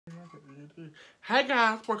Hey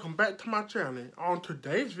guys, welcome back to my channel. On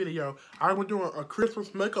today's video, I'm doing a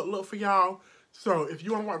Christmas makeup look for y'all. So if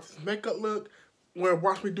you want to watch this makeup look, well,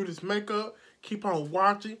 watch me do this makeup, keep on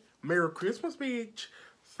watching. Merry Christmas, bitch.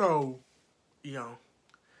 So,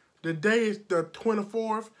 the day is the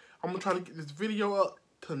 24th. I'm going to try to get this video up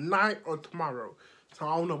tonight or tomorrow. So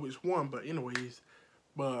I don't know which one, but anyways.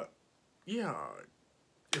 But, yeah.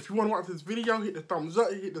 If you want to watch this video, hit the thumbs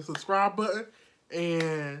up, hit the subscribe button,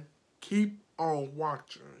 and keep on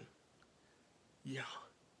watching. Yeah.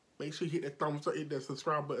 Make sure you hit the thumbs up, hit the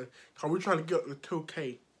subscribe button, because we're trying to get up to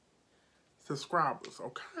 2K subscribers,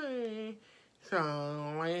 okay?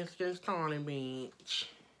 So, let's get started, bitch.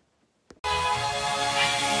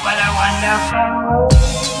 What a wonderful...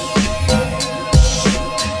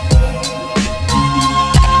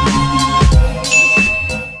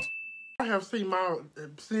 I have seen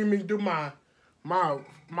me do my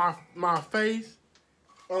face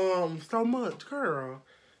so much, girl.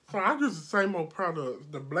 So I use the same old products,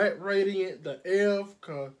 the Black Radiant, the Elf,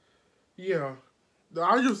 cause yeah,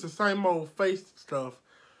 I use the same old face stuff.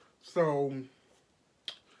 So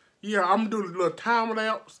yeah, I'm gonna do the little time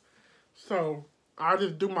lapse. So I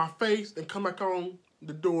just do my face and come back on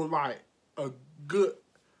to do like a good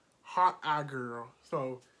hot eye girl.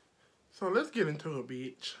 So let's get into it,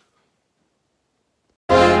 bitch.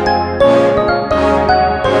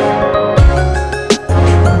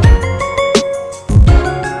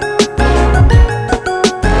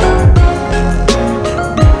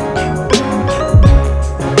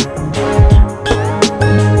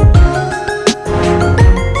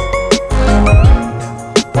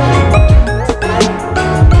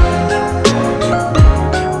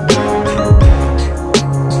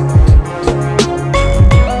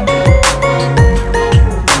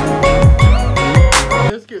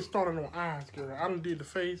 Starting on eyes, girl. I done did the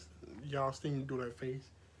face. Y'all seen me do that face.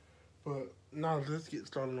 But now let's get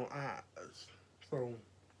started on eyes. So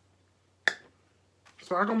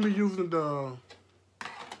I'm gonna be using the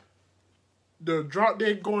Drop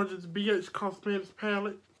Dead Gorgeous BH Cosmetics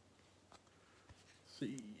palette.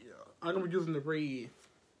 See, I'm gonna be using the red.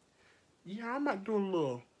 Yeah, I might do a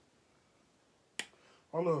little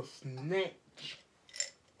snatch.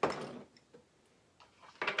 A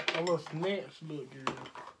little snatch look, girl.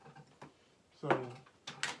 So,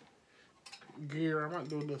 girl, I might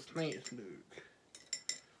do a little snatch look.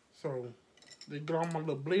 So, they get all my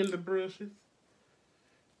little blender brushes.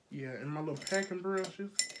 Yeah, and my little packing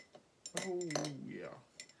brushes. Oh, yeah.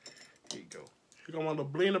 Here you go. Here go my little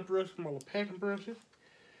blender brushes, my little packing brushes.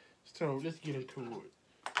 So, let's get into it.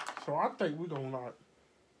 So, I think we're gonna like...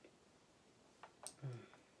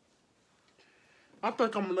 I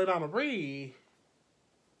think I'm gonna let out a red.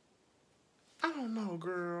 I don't know,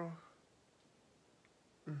 girl.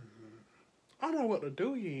 I don't know what to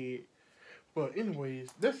do yet. But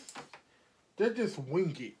anyways, let's just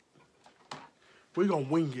wing it. We're gonna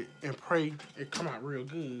wing it and pray it come out real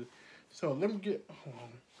good. So let me get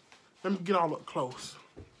all up close.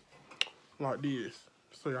 Like this.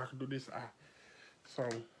 So y'all can do this eye. So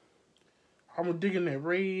I'm gonna dig in that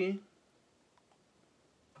red.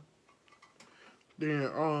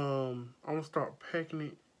 Then I'm gonna start packing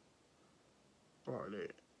it like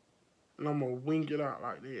that. And I'm gonna wing it out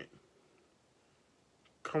like that.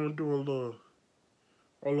 Come and do a little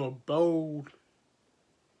bold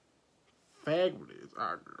fabulous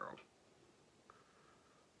eye girl.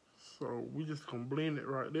 So we just gonna blend it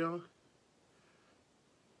right there.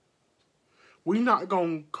 We not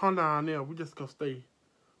gonna come down there. We just gonna stay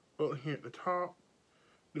up here at the top.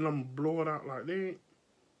 Then I'm gonna blow it out like that.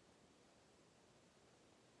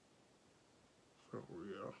 So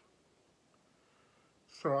yeah.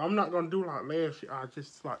 So I'm not gonna do like last year. I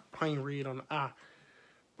just like plain red on the eye.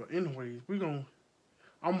 But anyways, I'm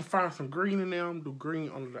gonna find some green in there. I'm gonna do green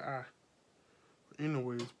under the eye. But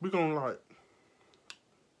anyways, we're gonna like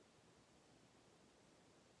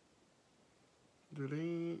do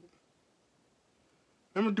that.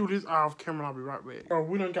 Let me do this off camera. I'll be right back. Oh,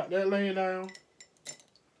 we done got that laying down.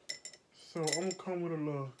 So I'm gonna come with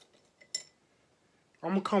I'm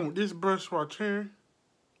gonna come with this brush right here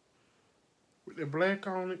with the black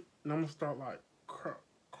on it, and I'm gonna start like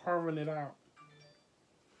carving it out.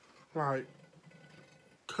 Like,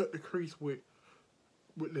 cut the crease with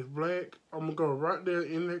this black. I'm gonna go right there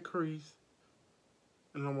in that crease,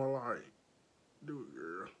 and I'm gonna like do it,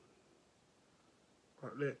 girl,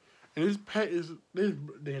 like that. And this black is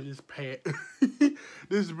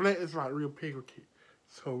like real pigmented,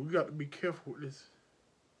 so we got to be careful with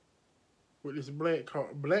this black.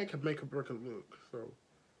 Black can make a break a look. So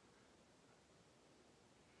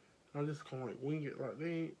I'm just gonna like wing it like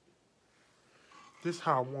that. This is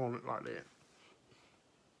how I want it, like that.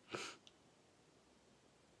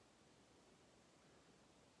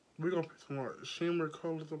 We're gonna put some more shimmer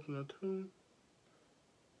colors up in there too.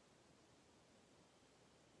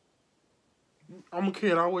 I'm gonna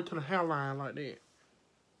carry it all the way to the hairline like that.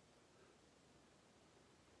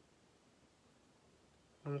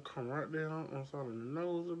 I'm gonna come right down on the side of the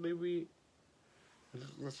nose a little bit.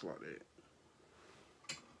 Just like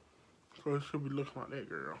that. So it should be looking like that,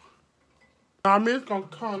 girl. Now, I mean, it's gonna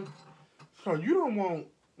come. So you don't want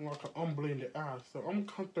like an unblended eye. So I'm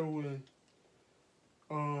gonna come through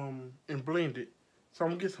and blend it. So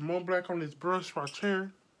I'm gonna get some more black on this brush right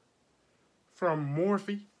here from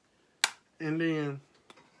Morphe. And then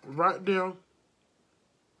right there, I'm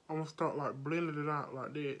gonna start like blending it out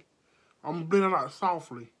like that. I'm gonna blend it out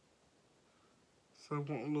softly. So it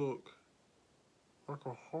won't look like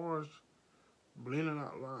a harsh blending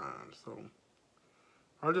out line. So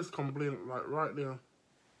I just gonna blend it like right there.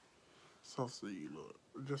 So see, look,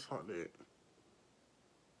 just like that.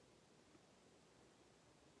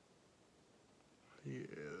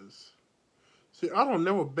 Yes. See, I don't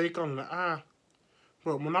never bake on the eye,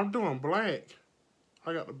 but when I'm doing black,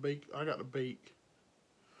 I got to bake under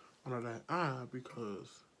that eye because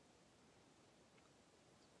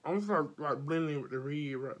I'm just like blending with the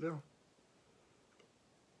red right there.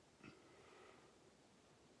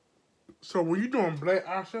 So when you're doing black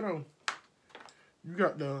eyeshadow, you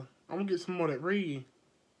got I'm gonna get some more of that red,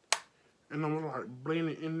 and I'm gonna like blend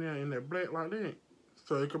it in there in that black like that,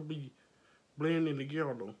 so it could be blending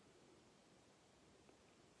together.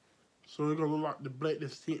 So it's gonna look like the black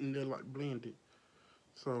that's sitting there like blended.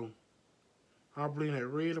 So I'll blend that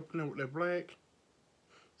red up in there with that black,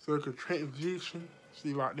 so it could transition.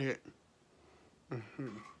 See, like that.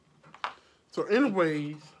 So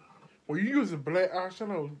anyways, when you use a black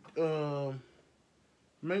eyeshadow,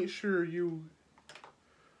 make sure you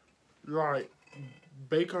like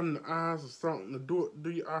bake on the eyes or something to do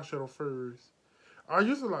your eyeshadow first. I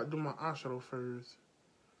usually like do my eyeshadow first,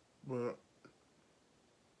 but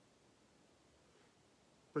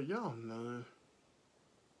y'all know,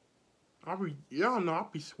 I'll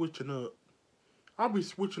be switching up. I'll be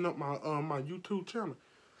switching up my my YouTube channel.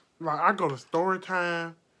 Like I go to story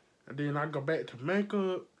time, and then I go back to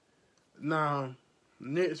makeup. Now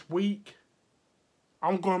next week,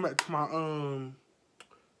 I'm going back to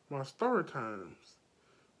my story times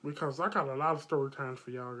because I got a lot of story times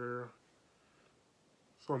for y'all, girl.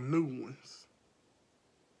 Some new ones.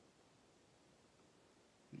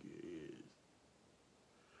 Yes.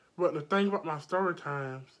 But the thing about my story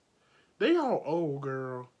times, they all old,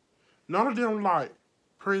 girl. None of them like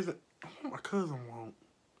present. My cousin won't.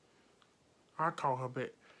 I call her back.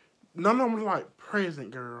 None of them like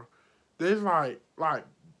present, girl. They like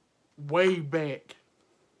way back.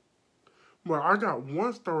 Well, I got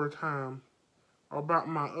one story time about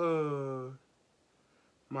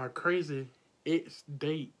my crazy ex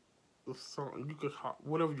date or something. You could call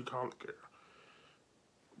whatever you call it, girl.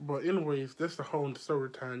 But anyways, that's the whole story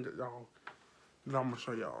time that I'm gonna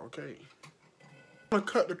show y'all. Okay. I'm gonna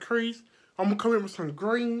cut the crease. I'm gonna come in with some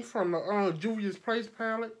green from the Juvia's Place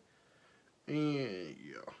palette. And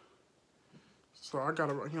yeah. So I got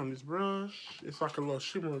it right here on this brush. It's like a little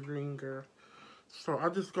shimmer green, girl. So I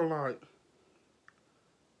just go like,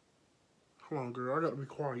 hold on, girl. I gotta be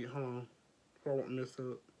quiet. Hold on. If I won't mess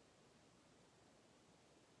up.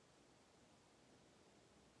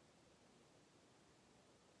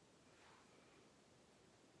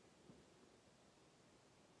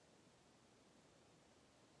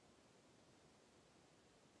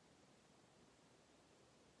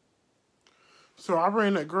 So I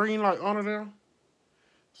ran that green like under there.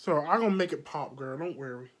 So I'm gonna make it pop, girl. Don't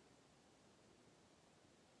worry.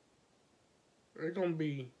 It's gonna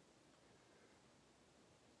be.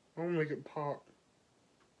 I'm gonna make it pop.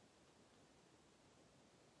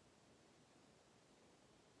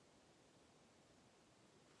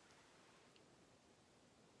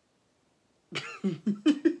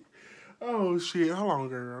 Oh shit! Hold on,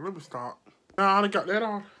 girl. Let me stop. Now I done got that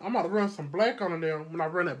off. I'm about to run some black on there. When I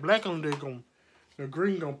run that black on there, the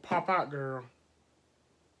green gonna pop out, girl.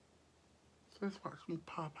 So let's watch me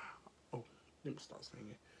pop out. Oh, let me stop saying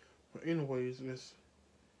it. But anyways, let's.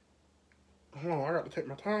 Hold on, I got to take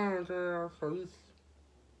my time, girl. So this.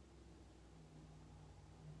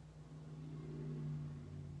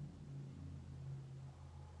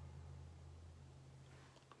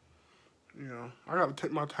 Yeah, I got to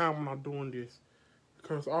take my time when I'm doing this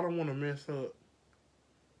because I don't want to mess up.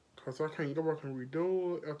 Because I can't go back and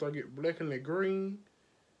redo it after I get black and that green.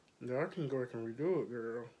 Yeah, I can go back and redo it,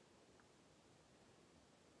 girl.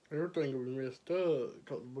 Everything will be messed up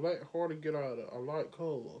because black hard to get out of a light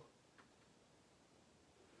color.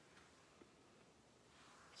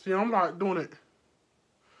 See, I'm like doing it.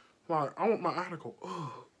 Like, I want my eye to go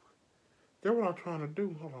up. That's what I'm trying to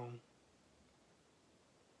do. Hold on.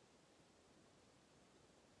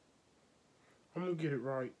 I'm going to get it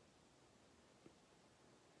right.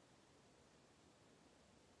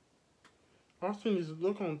 I seen this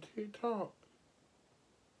look on TikTok.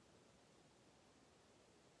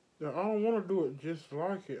 That I don't want to do it just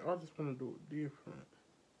like it. I just want to do it different.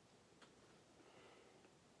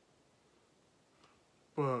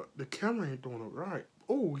 But the camera ain't doing it right.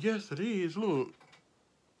 Oh, yes it is. Look.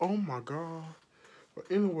 Oh my God. But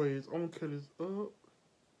anyways, I'm going to cut this up.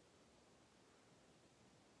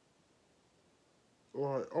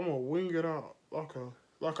 Like, I'm going to wing it out like an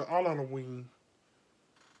eyeliner wing.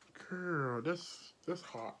 Girl, that's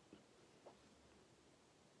hot.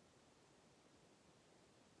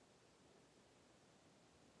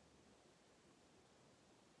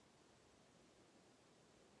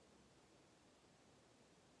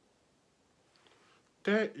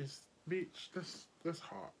 That is, bitch, that's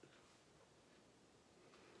hot.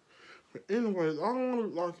 But anyways, I don't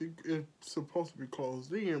want to like it's supposed to be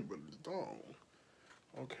closed in, but it's don't.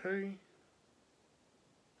 Okay.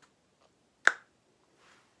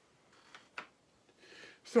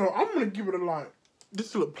 So I'm gonna give it a like.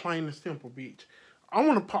 This look plain and simple, bitch. I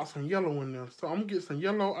want to pop some yellow in there, so I'm gonna get some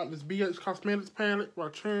yellow out this BH Cosmetics palette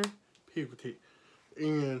right here, Pivot,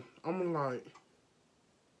 and I'm gonna like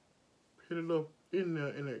put it up in there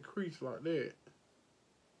in that crease like that.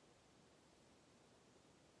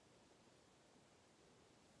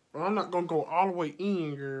 But I'm not gonna go all the way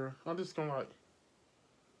in, girl. I'm just gonna like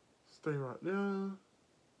stay right there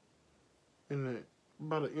in that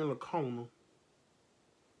by the inner corner.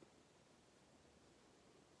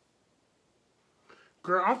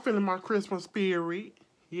 Girl, I'm feeling my Christmas spirit.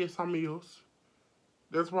 Yes, I'm is.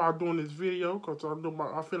 That's why I'm doing this video, because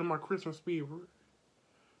I'm feeling my Christmas spirit.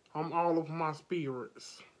 I'm all over my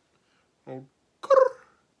spirits. Okay.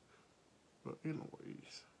 But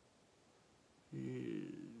anyways.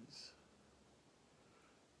 Yes.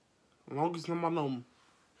 Long as nobody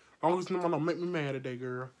don't make me mad today,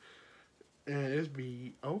 girl. And it's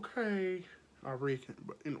be okay, I reckon.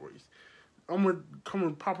 But anyways. I'm gonna come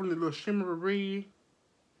and pop in the little shimmery red.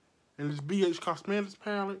 And this BH Cosmetics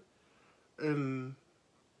palette. And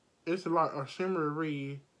it's like a shimmery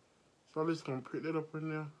red. So I'm just gonna put that up in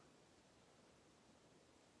there.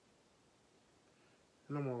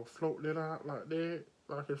 And I'm gonna float that out like that.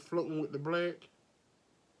 Like it's floating with the black.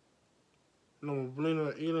 And I'm gonna blend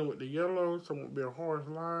it in with the yellow. So it won't be a harsh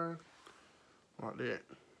line. Like that.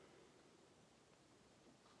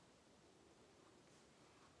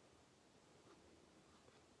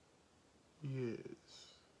 Yes.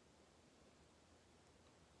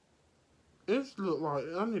 It's look like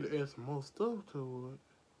I need to add some more stuff to it.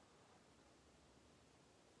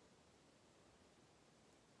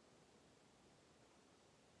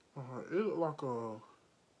 It look like a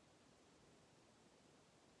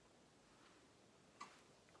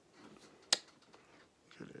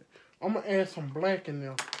I'm gonna add some black in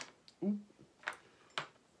there. Oop.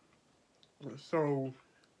 So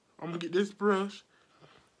I'm gonna get this brush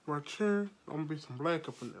right here. I'm gonna be some black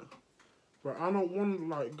up in there. But I don't want to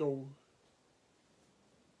like go.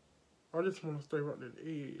 I just want to stay right at the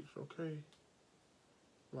edge, okay?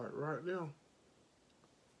 Like right there.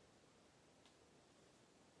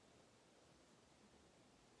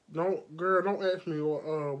 Girl, don't ask me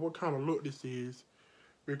what kind of look this is.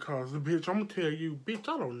 Because, bitch, I'm gonna tell you, bitch,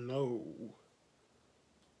 I don't know.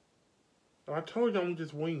 I told you I'm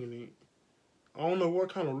just winging it. I don't know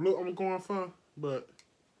what kind of look I'm going for, but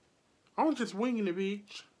I'm just winging it,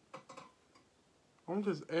 bitch. I'm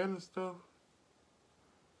just adding stuff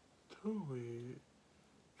to it.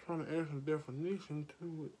 Trying to add some definition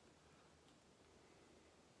to it.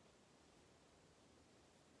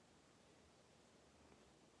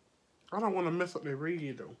 I don't want to mess up that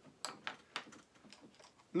red, though.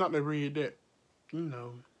 Not the red that, you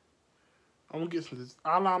know. I'm going to get some of this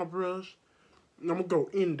eyeliner brush. And I'm going to go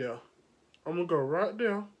in there. I'm going to go right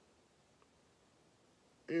there.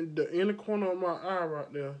 In the inner corner of my eye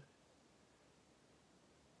right there.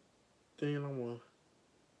 Then I'm going to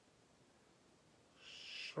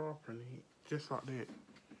sharpen it. Just like that.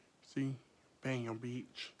 See? Bam,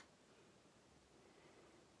 bitch.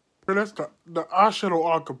 But that's the eyeshadow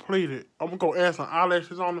all completed. I'm going to go add some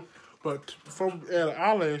eyelashes on it. But before we add the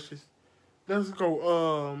eyelashes, let's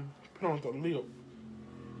go put on the lip.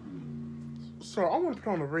 So I want to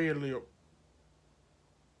put on the red lip.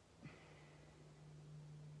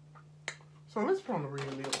 So let's put on the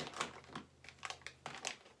red lip.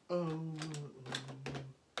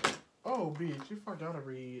 Oh, bitch, if I got a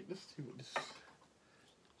red, let's see what this is.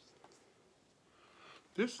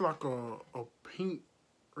 This is like a pink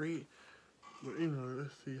red. But anyway,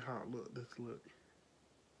 let's see how it look. This look.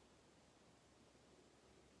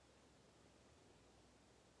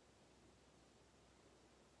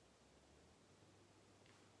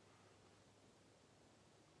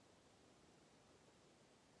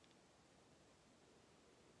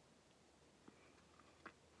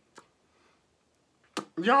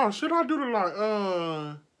 Y'all, should I do the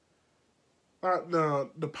like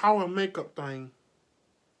the power makeup thing?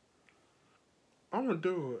 I'm gonna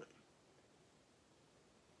do it.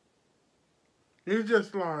 It's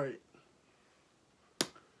just like,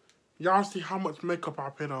 y'all see how much makeup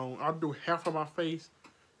I put on. I do half of my face.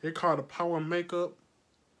 It's called the power makeup.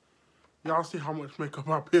 Y'all see how much makeup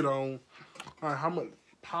I put on. Like how much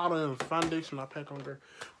powder and foundation I pack on there.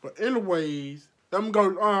 But anyways, I'm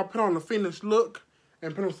gonna go put on the finished look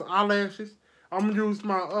and put on some eyelashes. I'm gonna use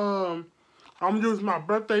my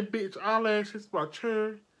birthday bitch eyelashes by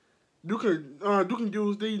Cherry. You can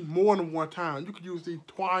use these more than one time. You can use these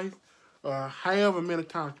twice, however many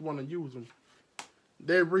times you want to use them.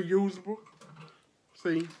 They're reusable.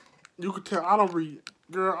 See, you can tell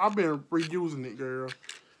girl, I've been reusing it, girl.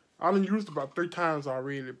 I done used it about 3 times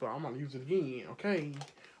already, but I'm gonna use it again, okay?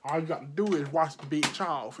 All you got to do is wash the bitch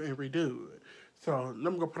off and redo it. So,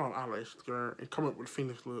 let me go put on eyelashes, girl, and come up with a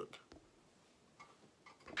finished look.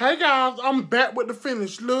 Hey, guys, I'm back with the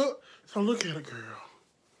finished look. So, look at it, girl.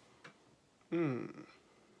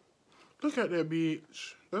 Look at that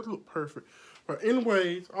bitch. That look perfect. But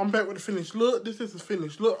anyways, I'm back with the finished look. This is the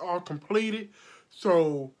finished look, all completed.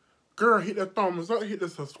 So, girl, hit that thumbs up, hit the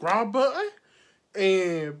subscribe button.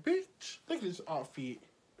 And, bitch, look at this outfit.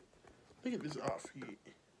 Look at this outfit.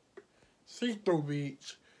 See-through,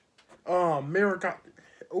 bitch. Mary got...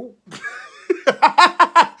 Oh.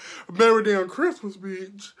 Merry damn Christmas,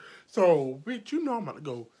 bitch. So, bitch, you know I'm about to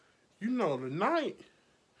go. You know, tonight,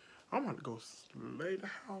 I'm about to go lay the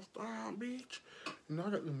house down, bitch. And I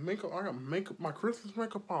got the makeup. I got makeup, my Christmas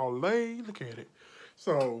makeup all laid. Look at it.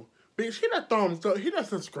 So, bitch, hit that thumbs up. Hit that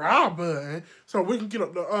subscribe button so we can get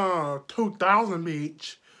up to 2,000,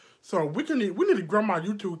 bitch. So we need to grow my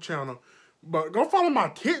YouTube channel. But go follow my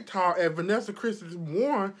TikTok at Vanessa Chrisley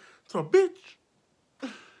 1. So, bitch,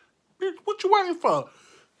 what you waiting for?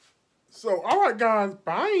 So, all right, guys,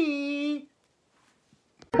 bye.